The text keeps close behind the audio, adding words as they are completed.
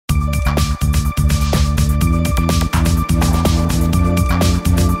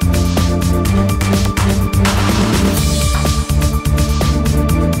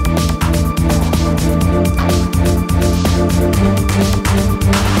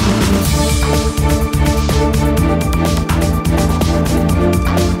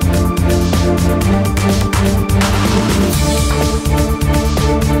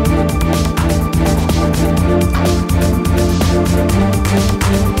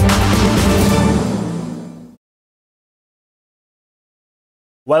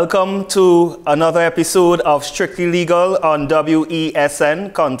Welcome to another episode of Strictly Legal on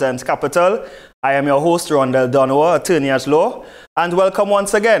WESN Content Capital. I am your host, Rondell Donawa, attorney at law, and welcome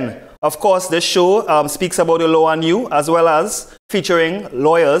once again. Of course, this show speaks about the law and you, as well as featuring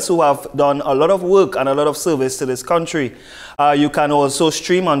lawyers who have done a lot of work and a lot of service to this country. You can also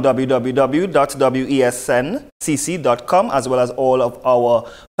stream on www.wesncc.com, as well as all of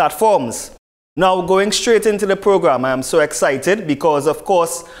our platforms. Now, going straight into the program, I am so excited because, of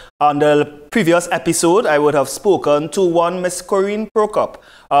course, on the previous episode, I would have spoken to one Miss Corinne Prokop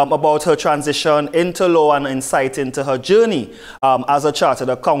about her transition into law and insight into her journey as a chartered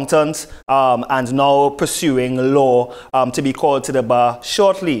accountant and now pursuing law to be called to the bar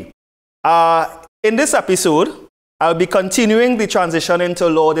shortly. In this episode, I'll be continuing the transition into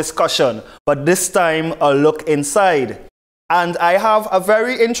law discussion, but this time a look inside. And I have a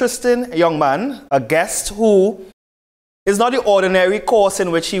very interesting young man, a guest who is not the ordinary course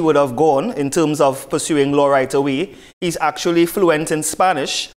in which he would have gone in terms of pursuing law right away. He's actually fluent in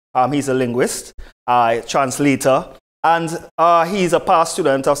Spanish. He's a linguist, translator, and he's a past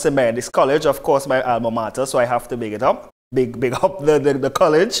student of St. Benedict's College, of course, my alma mater, so I have to big it up, big up the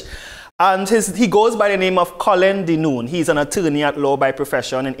college. And he goes by the name of Colin Denoon. He's an attorney at law by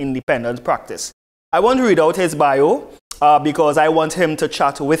profession in independent practice. I want to read out his bio because I want him to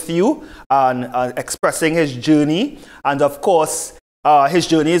chat with you and expressing his journey. And of course, his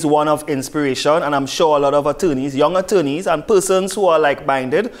journey is one of inspiration. And I'm sure a lot of attorneys, young attorneys, and persons who are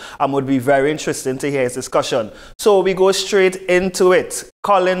like-minded would be very interested to hear his discussion. So we go straight into it.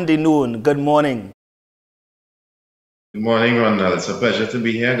 Colin Denoon, good morning. Good morning, Rondell. It's a pleasure to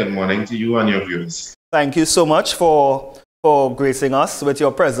be here. Good morning to you and your viewers. Thank you so much for gracing us with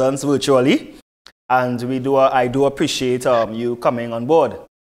your presence virtually. And I do appreciate you coming on board.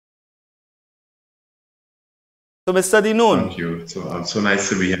 So, Mr. Denoon. Thank you. I'm so nice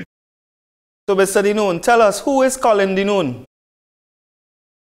to be here. So, Mr. Denoon, tell us, who is Colin Denoon?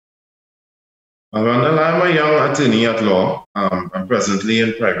 Well, Rondell, I'm a young attorney at law. I'm presently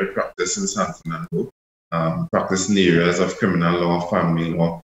in private practice in San Fernando, practicing the areas of criminal law, family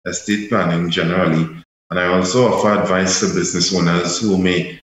law, estate planning generally. And I also offer advice to business owners who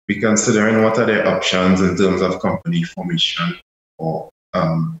may be considering what are their options in terms of company formation, or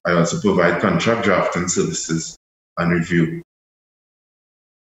I also provide contract drafting services and review.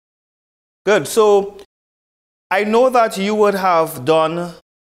 Good. So I know that you would have done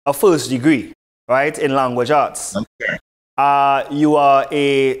a first degree, right, in language arts. Okay. You are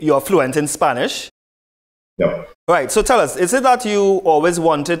fluent in Spanish. Yeah. Right. So tell us, is it that you always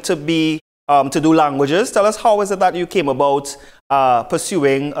wanted to be to do languages? Tell us, how is it that you came about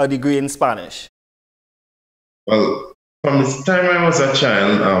pursuing a degree in Spanish? Well, from the time I was a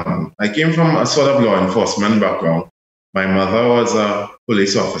child, I came from a sort of law enforcement background. My mother was a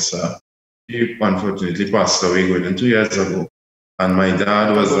police officer. She unfortunately passed away going in 2 years ago. And my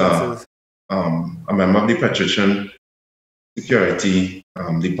dad was a member of the Patrician Security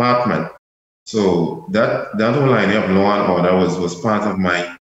Department. So that whole line of law and order was part of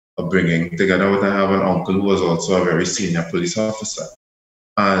my upbringing. Together with, I have an uncle who was also a very senior police officer.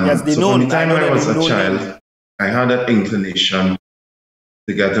 And yes, so from the time I was a child, I had that inclination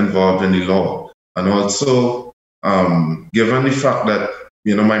to get involved in the law. And also, given the fact that,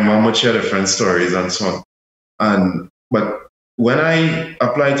 my mom would share different stories and so on. But when I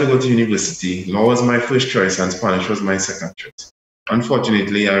applied to go to university, law was my first choice and Spanish was my second choice.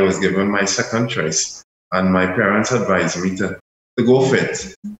 Unfortunately, I was given my second choice, and my parents advised me to go for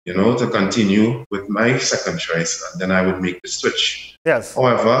it, to continue with my second choice, and then I would make the switch. Yes.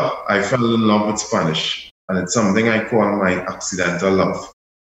 However, I fell in love with Spanish, and it's something I call my accidental love,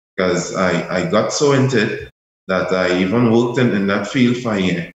 because I got so into it that I even worked in that field for a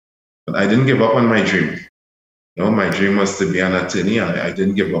year. But I didn't give up on my dream. My dream was to be an attorney, and I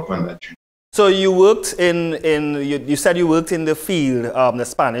didn't give up on that dream. So you worked you said you worked in the field, the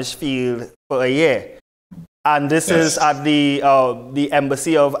Spanish field, for a year. And this Yes. is at the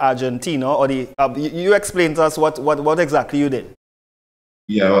Embassy of Argentina, or you explain to us what exactly you did.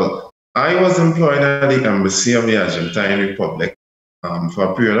 Yeah, well, I was employed at the Embassy of the Argentine Republic for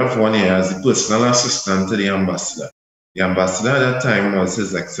a period of 1 year as the personal assistant to the ambassador. The ambassador at that time was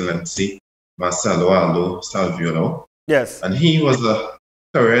His Excellency Marcelo Aldo Salvio. Yes. And he was a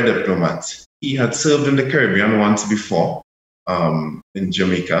career diplomat. He had served in the Caribbean once before, in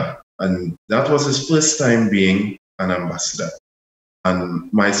Jamaica. And that was his first time being an ambassador.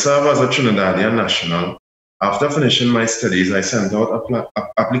 And myself as a Trinidadian national, after finishing my studies, I sent out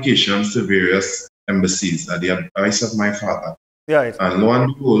applications to various embassies at the advice of my father. Right. And lo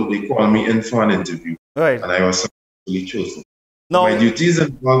and behold, they called me in for an interview. Right. And I was successfully chosen. Now, my duties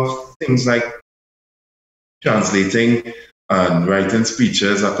involve things like translating and writing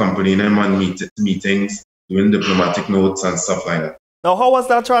speeches, accompanying them on meetings, doing diplomatic notes and stuff like that. Now, how was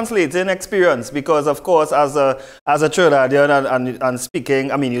that translating experience? Because, of course, as a Trinidadian and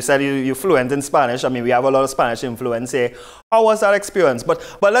speaking, I mean, you said you're fluent in Spanish. I mean, we have a lot of Spanish influence here. How was that experience? But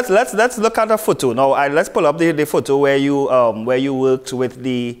let's look at a photo now. Let's pull up the photo where you worked with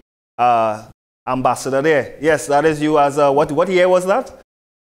the ambassador there. Yes, that is you as what year was that?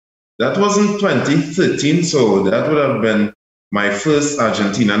 That was in 2013, so that would have been my first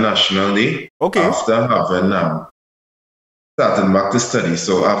Argentina National Day. Okay. After having started back to study.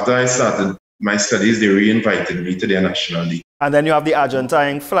 So after I started my studies, they re-invited me to their National Day. And then you have the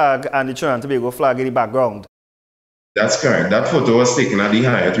Argentine flag and the Trinidad and Tobago flag in the background. That's correct. That photo was taken at the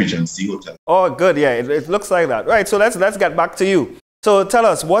Hyatt Regency Hotel. Oh, good. Yeah, it looks like that. Right. So let's get back to you. So tell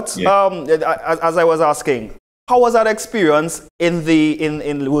us as I was asking, how was that experience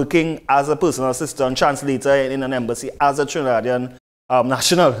in working as a personal assistant translator in an embassy as a Trinidadian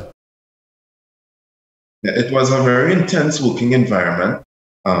national? It was a very intense working environment.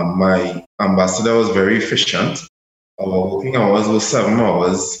 My ambassador was very efficient. Our working hours were 7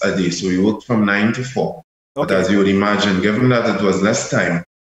 hours a day, so we worked from 9 to 4. Okay. But as you would imagine, given that it was less time,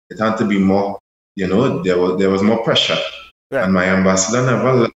 it had to be more, there was more pressure. Right. And my ambassador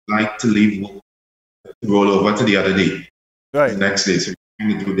never liked to leave work to roll over to the other day, right. The next day. So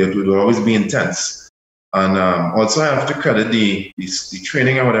it would always be intense. And also I have to credit the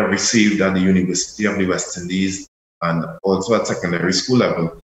training I would have received at the University of the West Indies and also at secondary school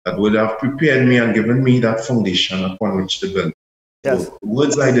level that would have prepared me and given me that foundation upon which to build. Yes. So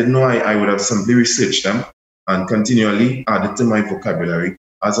words I didn't know, I would have simply researched them and continually added to my vocabulary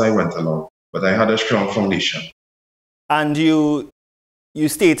as I went along. But I had a strong foundation. And you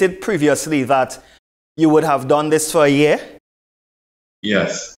stated previously that you would have done this for a year?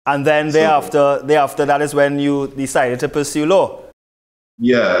 Yes. And then thereafter that is when you decided to pursue law?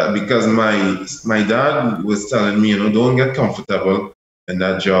 Yeah, because my dad was telling me, don't get comfortable in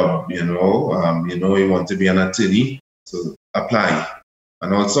that job, you want to be an attorney, so apply.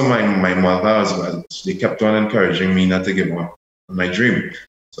 And also my mother as well, they kept on encouraging me not to give up on my dream.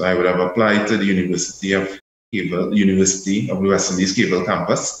 So I would have applied to the University of the West Indies Cable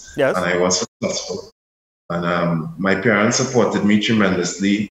campus, yes. And I was successful. And my parents supported me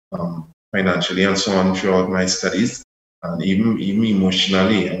tremendously, financially and so on throughout my studies, and even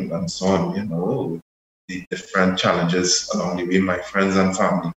emotionally and so on, the different challenges along the way, my friends and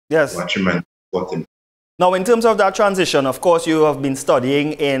family, yes, were tremendously supportive. Now, in terms of that transition, of course, you have been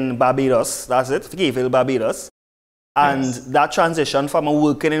studying in Barbados, that's it, Keyville, Barbados. And yes, that transition from a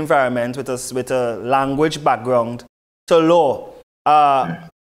working environment with a language background to law, yeah,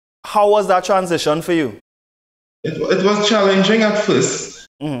 how was that transition for you? It was challenging at first,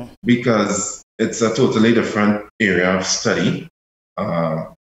 because it's a totally different area of study.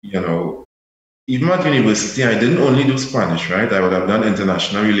 Even at university, I didn't only do Spanish, right? I would have done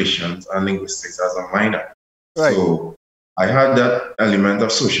international relations and linguistics as a minor. Right. So I had that element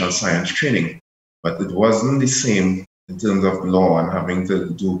of social science training, but it wasn't the same in terms of law and having to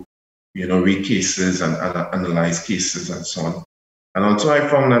do, read cases and analyze cases and so on. And also I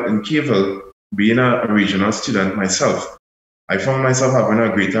found that in Keyville, being a regional student myself, I found myself having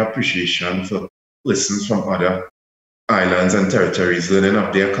a greater appreciation for persons from other islands and territories, learning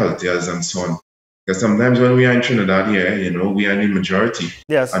of their cultures and so on. Because sometimes when we are in Trinidad here, we are in the majority,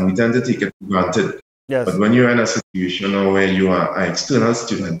 yes, and we tend to take it for granted. Yes. But when you're in a situation where you are an external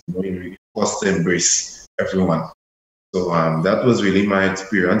student, you're forced to embrace everyone. So that was really my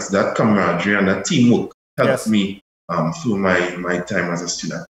experience. That camaraderie and that teamwork helped, yes, me through my time as a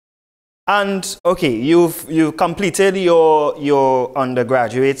student. And okay, you've completed your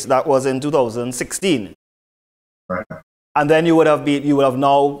undergraduate. That was in 2016. Right. And then you would have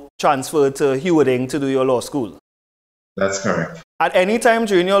now transferred to Hewarding to do your law school. That's correct. At any time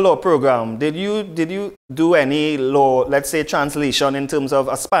during your law program, did you do any law, let's say translation in terms of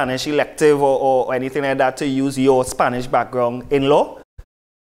a Spanish elective or anything like that to use your Spanish background in law?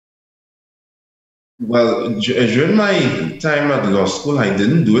 Well, during my time at law school, I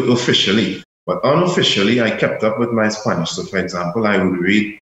didn't do it officially, but unofficially, I kept up with my Spanish. So, for example, I would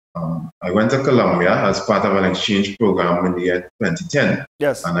read. I went to Colombia as part of an exchange program in the year 2010.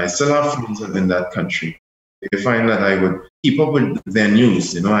 Yes. And I still have friends in that country. They find that I would keep up with their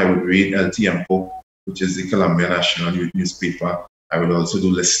news. I would read El Tiempo, which is the Colombian national newspaper. I would also do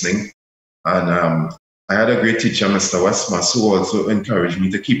listening. And I had a great teacher, Mr. Westmas, who also encouraged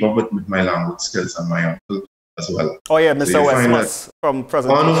me to keep up with my language skills, and my uncle as well. Oh yeah, Mr. Westmas from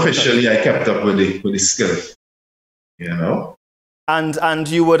presentation. Unofficially, I kept up with the skills, And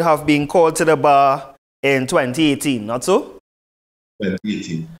you would have been called to the bar in 2018, not so?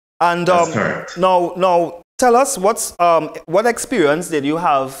 2018. And That's correct. Now tell us what experience did you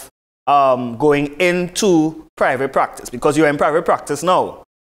have going into private practice, because you're in private practice now.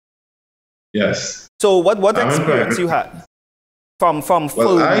 Yes. So what experience you had from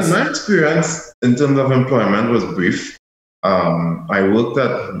Well, my experience in terms of employment was brief. I worked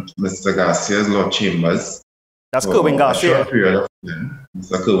at Mr. Garcia's law chambers. That's Kerwin Garcia. A short period of time,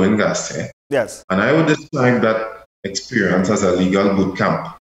 Mr. Kerwin Garcia. Yes. And I would describe that experience as a legal boot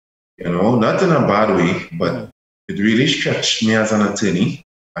camp. You know, not in a bad way, but it really stretched me as an attorney.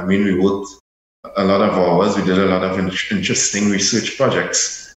 I mean, we worked a lot of hours. We did a lot of interesting research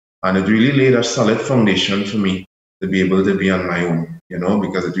projects. And it really laid a solid foundation for me to be able to be on my own, you know,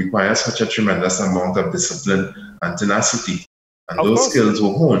 because it requires such a tremendous amount of discipline and tenacity. And those skills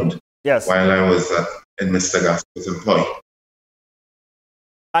were honed while I was in Mr. Garcia's employ.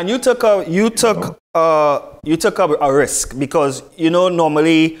 And you took a risk, because, you know,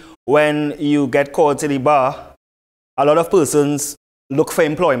 normally when you get called to the bar, a lot of persons look for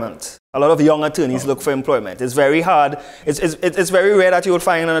employment. A lot of young attorneys look for employment. It's very hard. It's very rare that you would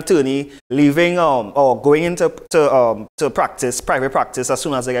find an attorney leaving or going into practice, private practice, as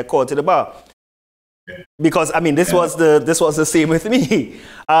soon as they get called to the bar. Because I mean, this was the same with me.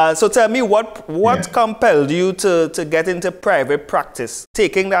 So tell me, what compelled you to get into private practice,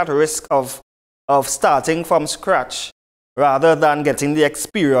 taking that risk of starting from scratch rather than getting the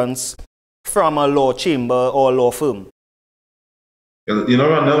experience from a law chamber or law firm? You know,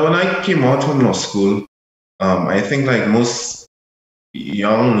 Rondell, when I came out from law school, I think like most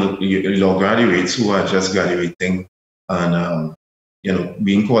young law graduates who are just graduating and, you know,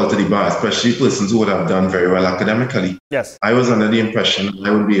 being called to the bar, especially persons who would have done very well academically. Yes. I was under the impression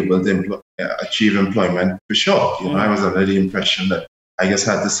I would be able to achieve employment for sure. You know, I was under the impression that I just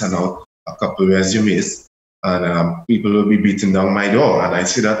had to send out a couple of resumes and people will be beating down my door. And I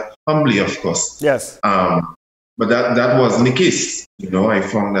say that humbly, of course. Yes. But that wasn't the case. You know, I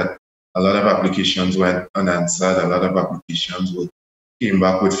found that a lot of applications went unanswered. A lot of applications came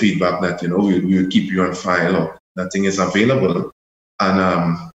back with feedback that, you know, we'll keep you on file or nothing is available.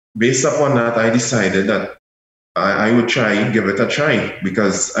 And based upon that, I decided that I would give it a try,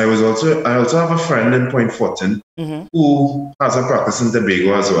 because I also have a friend in Point Fortin who has a practice in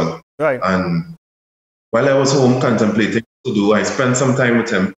Tobago as well. Right. And while I was home contemplating what to do, I spent some time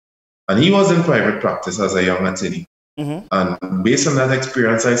with him. And he was in private practice as a young attorney. And based on that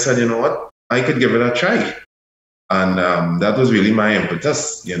experience, I said, you know what, I could give it a try. And that was really my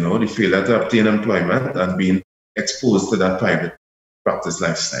impetus, you know, the failure to obtain employment and being exposed to that private practice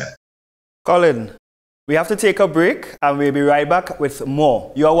lifestyle. Colin, we have to take a break and we'll be right back with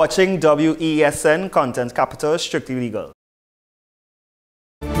more. You are watching WESN Content Capital, Strictly Legal.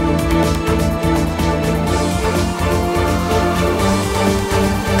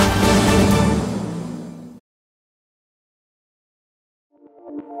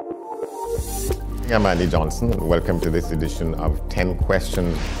 I'm Andy Johnson. Welcome to this edition of 10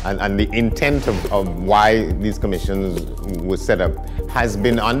 Questions. And the intent of why these commissions were set up has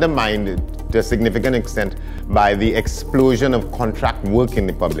been undermined to a significant extent by the explosion of contract work in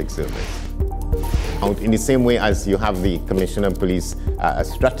the public service. In the same way as you have the Commissioner of Police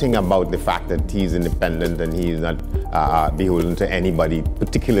strutting about the fact that he's independent and he is not beholden to anybody,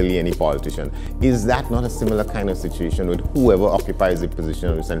 particularly any politician, is that not a similar kind of situation with whoever occupies the position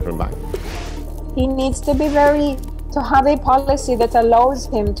of the central bank? He needs to have a policy that allows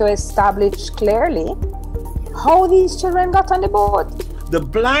him to establish clearly how these children got on the boat. The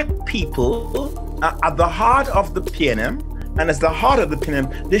black people are at the heart of the PNM, and as the heart of the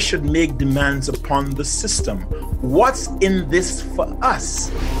PNM, they should make demands upon the system. What's in this for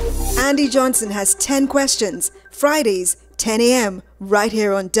us? Andy Johnson has 10 questions, Fridays, 10 a.m., right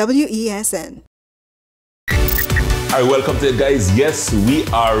here on WESN. All right, welcome to it, guys. Yes, we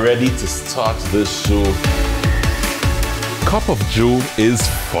are ready to start this show. Cup of Joe is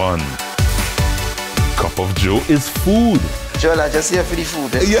fun. Cup of Joe is food. Joel, I just here for the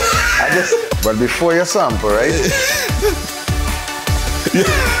food. Eh? Yeah. But before you sample, right? Yeah.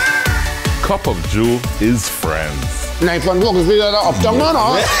 Cup of Joe is friends.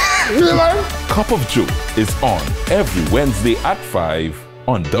 Cup of Joe is on every Wednesday at 5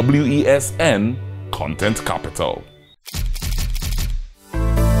 on WESN Content Capital.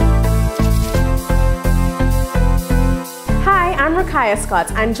 I'm Rakaya Scott,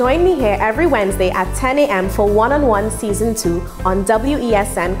 and join me here every Wednesday at 10 a.m. for One-on-One Season 2 on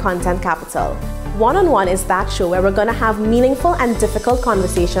WESN Content Capital. One-on-One is that show where we're going to have meaningful and difficult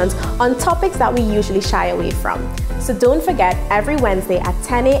conversations on topics that we usually shy away from. So don't forget, every Wednesday at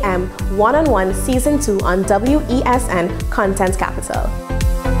 10 a.m., One-on-One Season 2 on WESN Content Capital.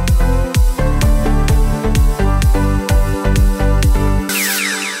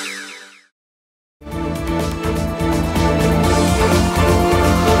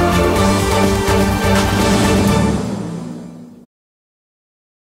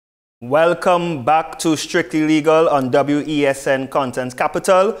 Welcome back to Strictly Legal on WESN Content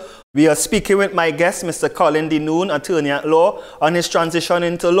Capital. We are speaking with my guest, Mr. Colin Denoon, attorney at law, on his transition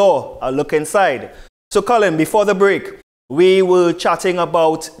into law. A look inside. So, Colin, before the break, we were chatting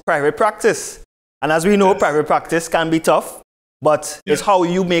about private practice. And as we know, private practice can be tough, but it's how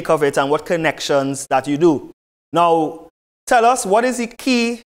you make of it and what connections that you do. Now, tell us, what is the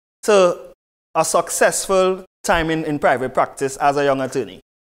key to a successful time in private practice as a young attorney?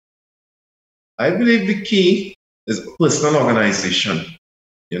 I believe the key is personal organization,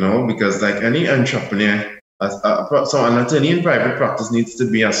 because like any entrepreneur, so an attorney in private practice needs to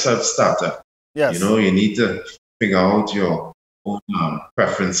be a self-starter. Yes. You need to figure out your own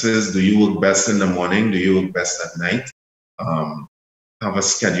preferences. Do you work best in the morning? Do you work best at night? Have a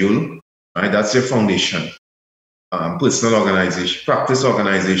schedule, right? That's your foundation. Personal organization, practice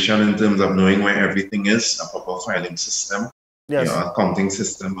organization in terms of knowing where everything is, a proper filing system, accounting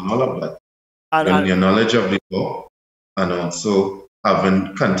system, and all of that. And your knowledge of the law, and also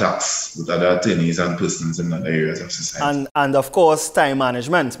having contacts with other attorneys and persons in other areas of society. And of course, time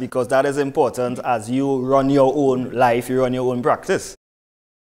management, because that is important as you run your own life, you run your own practice.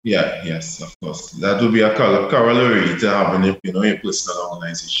 Yes, of course. That would be a corollary to having a personal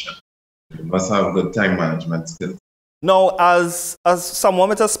organization. You must have good time management skills. Now, as someone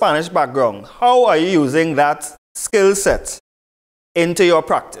with a Spanish background, how are you using that skill set into your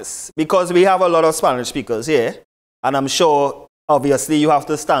practice? Because we have a lot of Spanish speakers here, and I'm sure, obviously, you have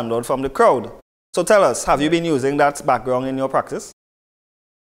to stand out from the crowd. So tell us, have you been using that background in your practice?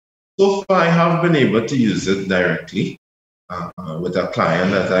 So far, I have been able to use it directly with a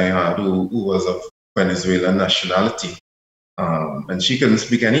client that I had who was of Venezuelan nationality, and she couldn't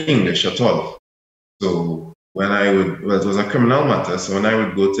speak any English at all. So when it was a criminal matter, so when I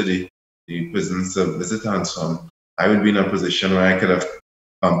would go to the prisons to visit her and so on, I would be in a position where I could have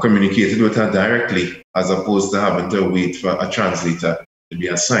communicated with her directly as opposed to having to wait for a translator to be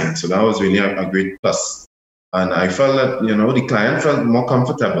assigned. So that was really a great plus. And I felt that, the client felt more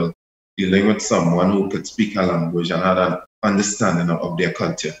comfortable dealing with someone who could speak her language and had an understanding of their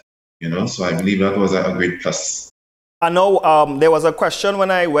culture, So I believe that was a great plus. I know there was a question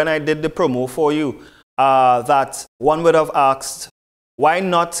when I did the promo for you that one would have asked, why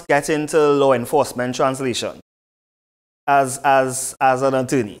not get into law enforcement translation as an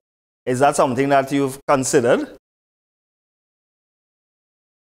attorney? Is that something that you've considered?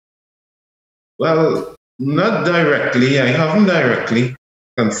 Well, not directly. I haven't directly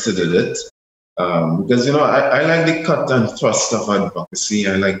considered it because, I like the cut and thrust of advocacy.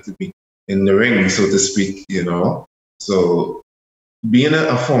 I like to be in the ring, so to speak, So being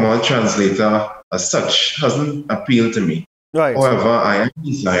a formal translator as such hasn't appealed to me. Right. However, I am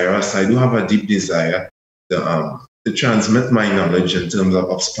desirous. I do have a deep desire to transmit my knowledge in terms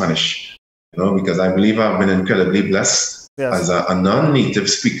of Spanish, because I believe I've been incredibly blessed as a non-native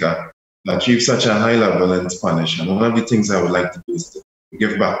speaker to achieve such a high level in Spanish. And one of the things I would like to do is to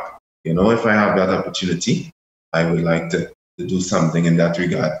give back. If I have that opportunity, I would like to do something in that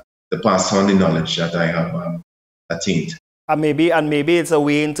regard, to pass on the knowledge that I have attained. And maybe it's a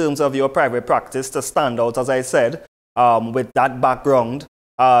way in terms of your private practice to stand out, as I said, with that background,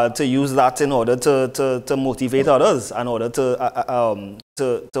 to use that in order to motivate others, in order to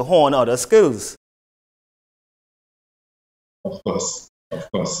hone other skills. Of course.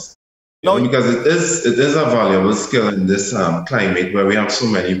 Because it is a valuable skill in this climate where we have so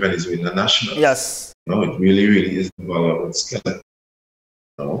many Venezuelan nationals. Yes. It really is a valuable skill.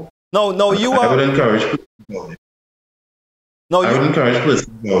 No, I would encourage people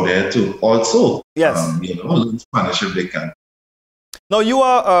out there to also, learn Spanish if they can. Now you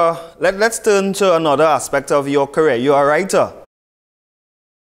are, let's turn to another aspect of your career. You are a writer.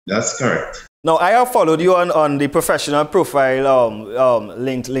 That's correct. Now I have followed you on the professional profile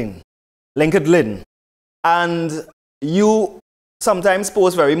LinkedIn, and you sometimes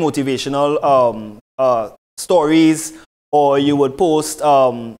post very motivational stories, or you would post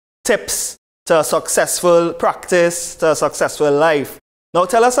tips to a successful practice, to a successful life. Now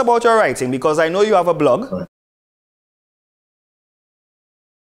tell us about your writing, because I know you have a blog. Right.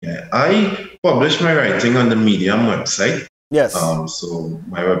 Yeah, I publish my writing on the Medium website. Yes. So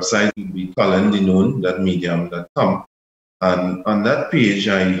my website will be colindenoon.medium.com. And on that page,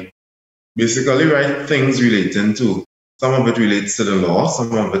 I basically write things relating to, some of it relates to the law,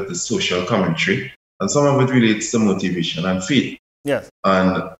 some of it is social commentary, and some of it relates to motivation and faith. Yes.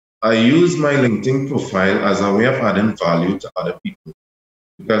 And I use my LinkedIn profile as a way of adding value to other people,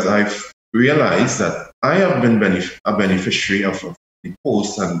 because I've realized that I have been a beneficiary of the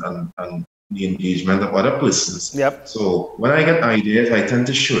posts and the engagement of other persons. Yep. So when I get ideas, I tend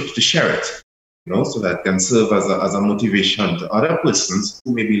to share it, so that can serve as a motivation to other persons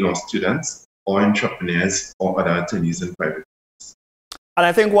who may be law students or entrepreneurs or other attorneys in private. And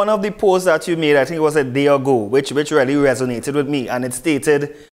I think one of the posts that you made, I think it was a day ago, which really resonated with me, and it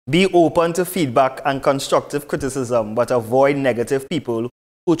stated, "Be open to feedback and constructive criticism, but avoid negative people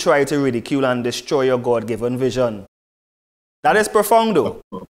who try to ridicule and destroy your God-given vision." That is profound, though.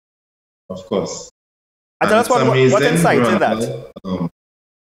 Of course. And tell us what incited that.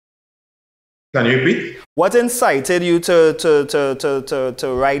 Can you repeat? What incited you to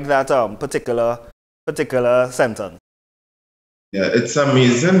write that particular sentence? Yeah, it's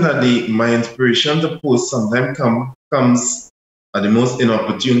amazing that my inspiration to post sometimes comes at the most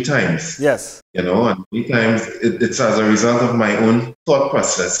inopportune times. Yes. And many times it's as a result of my own thought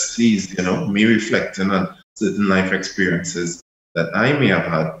process, me reflecting on certain life experiences that I may have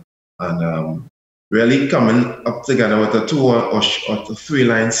had, and really coming up together with a 2 or 3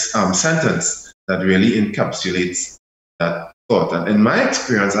 lines sentence that really encapsulates that thought. And in my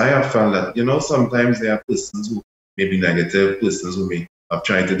experience, I have found that, sometimes there are persons who may be negative, persons who may have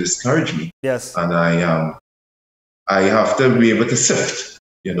tried to discourage me. Yes. And I have to be able to sift,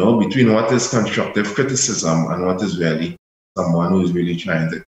 between what is constructive criticism and what is really someone who is really trying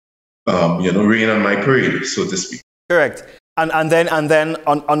to, rain on my parade, so to speak. Correct. And then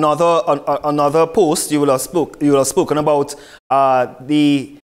on another post you will have spoken about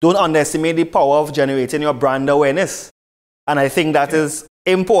don't underestimate the power of generating your brand awareness. And I think that is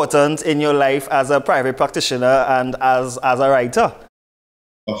important in your life as a private practitioner and as a writer.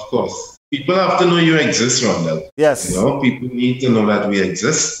 Of course. People have to know you exist, Rondell. Yes. People need to know that we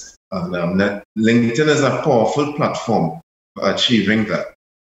exist. And that LinkedIn is a powerful platform for achieving that.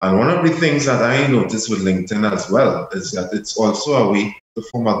 And one of the things that I noticed with LinkedIn as well is that it's also a way to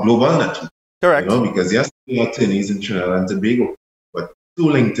form a global network. Correct. Because yes, there are attorneys in Trinidad and Tobago, but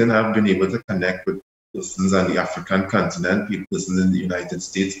through LinkedIn, I've been able to connect with persons on the African continent, persons in the United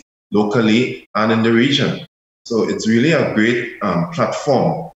States, locally and in the region. So it's really a great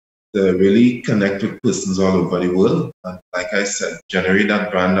platform to really connect with persons all over the world. And like I said, generate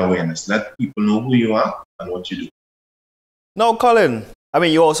that brand awareness. Let people know who you are and what you do. Now, Colin, I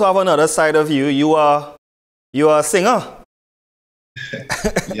mean, you also have another side of you. You are a singer.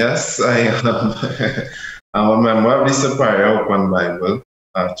 Yes, I am. I'm a member of the Superior Open Bible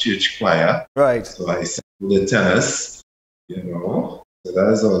Church Choir. Right. So I sing the tenors, So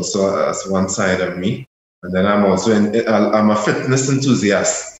that is also as one side of me. And then I'm also I'm a fitness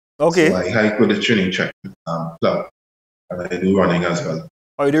enthusiast. Okay. So I hike with the training track club, and I do running as well.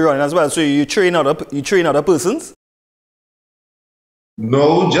 Oh, you do running as well. So you train other persons?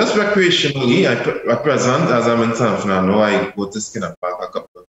 No, just recreationally. At present, as I'm in San Fernando, I go to Skinner Park a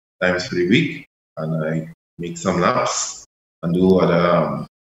couple of times for the week, and I make some laps and do other,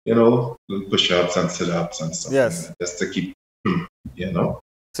 push-ups and sit-ups and stuff. Yes. Like that, just to keep,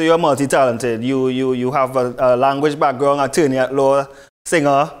 So you're multi-talented. You have a language background, attorney at law,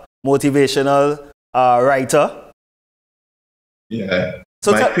 singer, motivational writer. Yeah.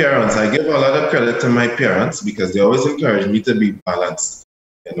 So my parents, I give a lot of credit to my parents because they always encourage me to be balanced.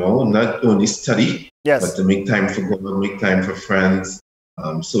 Not only study, but to make time for God, make time for friends,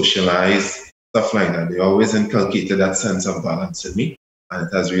 socialize, stuff like that. They always inculcated that sense of balance in me, and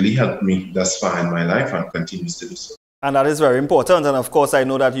it has really helped me thus far in my life and continues to do so. And that is very important. And of course, I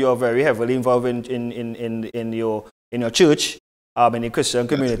know that you are very heavily involved in your church, in the Christian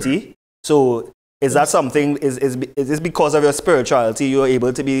community. So is that something, is this because of your spirituality you're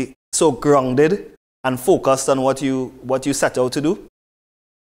able to be so grounded and focused on what you set out to do?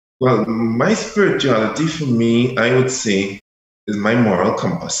 Well, my spirituality for me, I would say, is my moral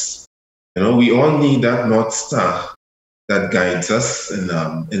compass. We all need that North Star that guides us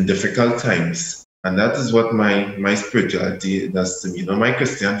in difficult times. And that is what my spirituality does to me. My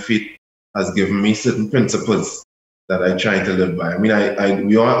Christian faith has given me certain principles that I try to live by. I mean,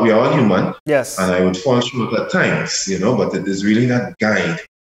 we are all human. Yes. And I would fall short at times, but it is really that guide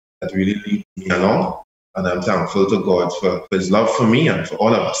that really leads me along. And I'm thankful to God for his love for me and for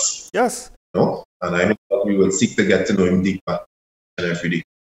all of us. Yes. And I hope that we will seek to get to know him deeper and every day.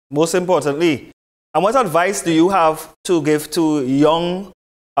 Most importantly, And what advice do you have to give to young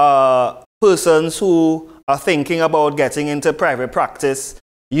persons who are thinking about getting into private practice?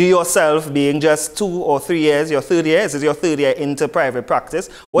 You yourself being just 2 or 3 years, your third year, this is your third year into private practice.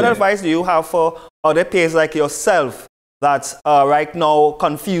 What advice do you have for other peers like yourself that are right now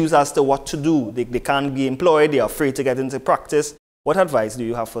confused as to what to do? They can't be employed, they're afraid to get into practice. What advice do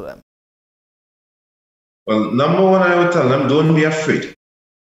you have for them? Well, number one, I would tell them, don't be afraid.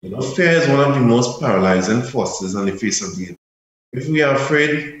 You know, fear is one of the most paralyzing forces on the face of the earth. If we are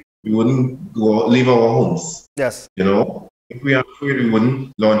afraid, we wouldn't leave our homes. Yes. You know, if we are afraid, we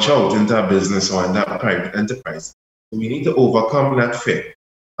wouldn't launch out into a business or into a private enterprise. So we need to overcome that fear.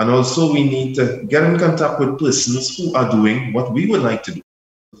 And also we need to get in contact with persons who are doing what we would like to do.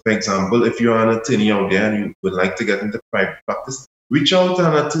 For example, if you're an attorney out there and you would like to get into private practice, reach out to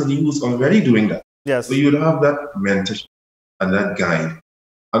an attorney who's already doing that. Yes. So you'd have that mentorship and that guide.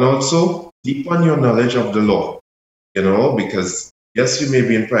 And also deepen your knowledge of the law, you know, because yes, you may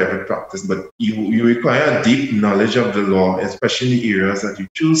be in private practice, but you require a deep knowledge of the law, especially in the areas that you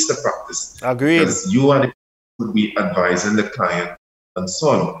choose to practice. Agreed. Because you are the would be advising the client and so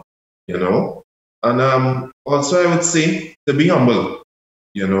on, you know. And also I would say to be humble,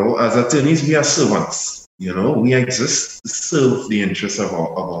 you know, as attorneys, we are servants, you know, we exist to serve the interests of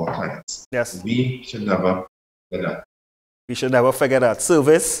our clients. Yes. We should never forget that. We should never forget that.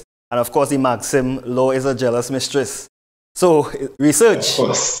 Service, and of course the maxim, law is a jealous mistress. So, research. Of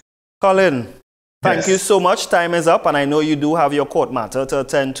course. Colin, thank you so much. Time is up, and I know you do have your court matter to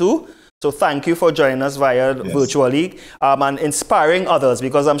attend to. So thank you for joining us via virtually and inspiring others,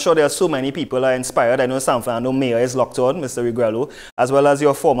 because I'm sure there are so many people who are inspired. I know San Fernando Mayor is locked on, Mr. Regrello, as well as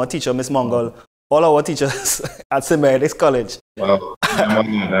your former teacher, Miss Mongol, all our teachers at St. Mary's College. Wow,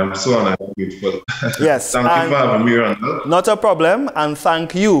 I'm so honored and grateful. Yes. Thank you for having me, Rondell. Not a problem, and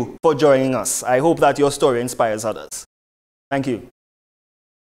thank you for joining us. I hope that your story inspires others. Thank you.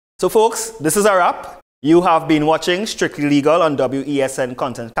 So folks, this is a wrap. You have been watching Strictly Legal on WESN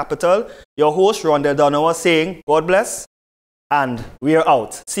Content Capital. Your host, Rondell Donawa, saying God bless, and we are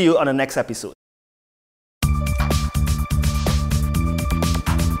out. See you on the next episode.